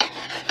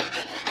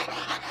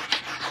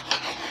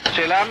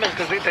השאלה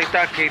המרכזית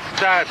הייתה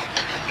כיצד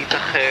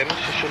ייתכן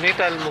ששונית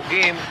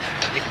האלמוגים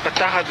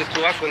מתפתחת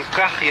בצורה כל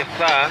כך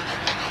יפה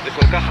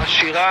וכל כך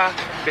עשירה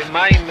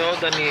במים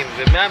מאוד עניים,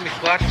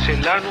 ומהמפרץ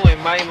שלנו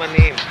הם מים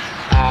עניים.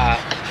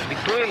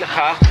 הביטוי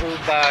לכך הוא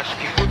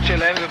בשקיפות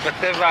שלהם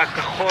ובטבע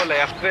הכחול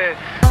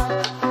היפה.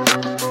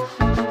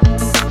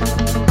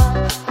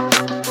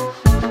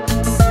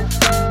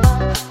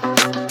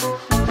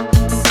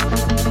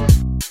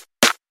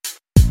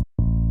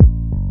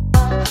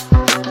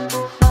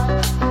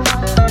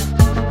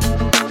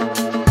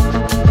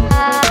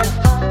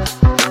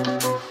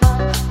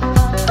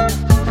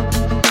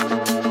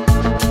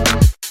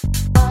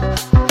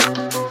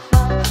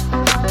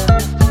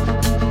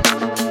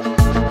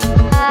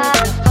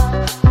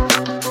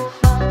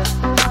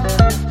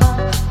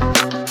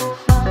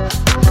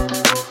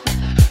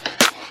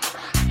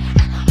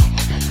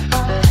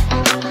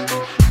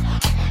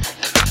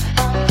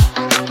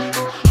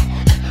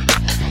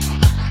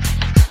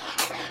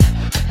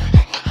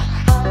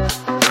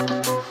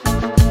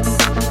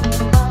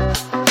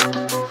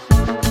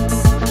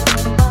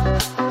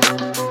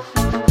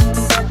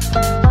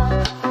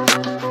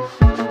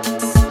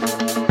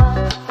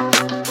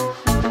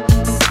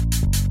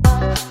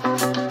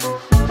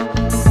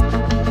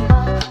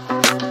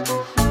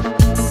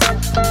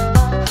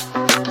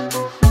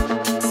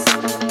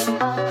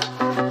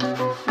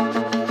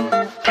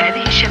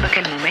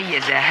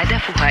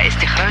 هدفها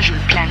استخراج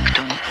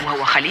البلانكتون،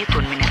 وهو خليط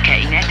من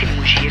الكائنات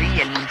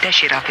المجيرية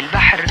المنتشرة في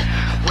البحر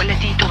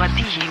والتي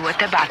تغذيه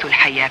وتبعث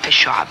الحياة في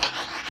الشعب.